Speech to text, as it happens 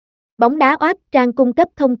Bóng đá oáp trang cung cấp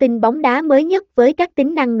thông tin bóng đá mới nhất với các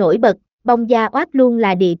tính năng nổi bật. Bóng đá oáp luôn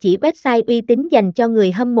là địa chỉ website uy tín dành cho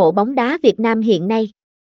người hâm mộ bóng đá Việt Nam hiện nay.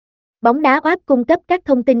 Bóng đá oáp cung cấp các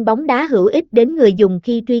thông tin bóng đá hữu ích đến người dùng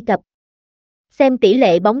khi truy cập. Xem tỷ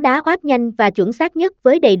lệ bóng đá oáp nhanh và chuẩn xác nhất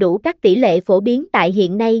với đầy đủ các tỷ lệ phổ biến tại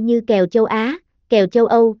hiện nay như kèo châu Á, kèo châu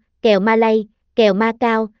Âu, kèo Malay, kèo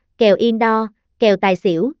Macao, kèo indoor, kèo tài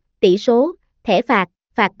xỉu, tỷ số, thẻ phạt,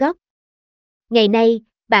 phạt góc. Ngày nay,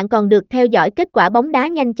 bạn còn được theo dõi kết quả bóng đá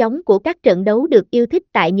nhanh chóng của các trận đấu được yêu thích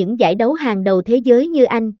tại những giải đấu hàng đầu thế giới như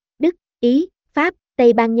Anh, Đức, Ý, Pháp,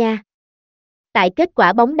 Tây Ban Nha. Tại kết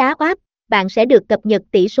quả bóng đá oáp, bạn sẽ được cập nhật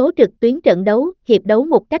tỷ số trực tuyến trận đấu, hiệp đấu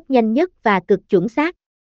một cách nhanh nhất và cực chuẩn xác.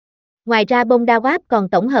 Ngoài ra bóng đá oáp còn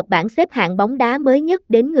tổng hợp bảng xếp hạng bóng đá mới nhất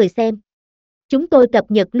đến người xem. Chúng tôi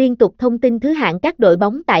cập nhật liên tục thông tin thứ hạng các đội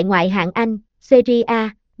bóng tại ngoại hạng Anh, Serie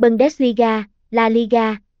A, Bundesliga, La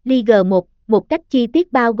Liga, Ligue 1, một cách chi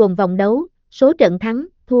tiết bao gồm vòng đấu, số trận thắng,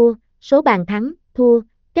 thua, số bàn thắng, thua,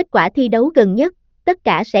 kết quả thi đấu gần nhất, tất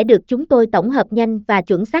cả sẽ được chúng tôi tổng hợp nhanh và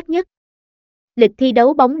chuẩn xác nhất. Lịch thi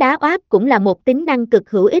đấu bóng đá oáp cũng là một tính năng cực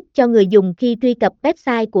hữu ích cho người dùng khi truy cập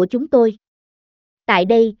website của chúng tôi. Tại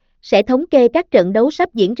đây, sẽ thống kê các trận đấu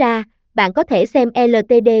sắp diễn ra, bạn có thể xem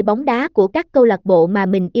LTD bóng đá của các câu lạc bộ mà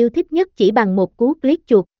mình yêu thích nhất chỉ bằng một cú click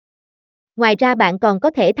chuột. Ngoài ra bạn còn có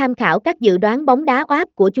thể tham khảo các dự đoán bóng đá oáp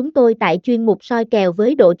của chúng tôi tại chuyên mục soi kèo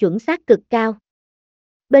với độ chuẩn xác cực cao.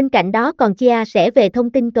 Bên cạnh đó còn chia sẻ về thông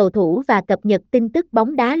tin cầu thủ và cập nhật tin tức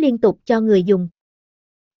bóng đá liên tục cho người dùng.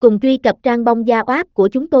 Cùng truy cập trang bóng đá oáp của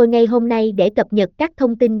chúng tôi ngay hôm nay để cập nhật các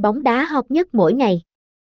thông tin bóng đá hot nhất mỗi ngày.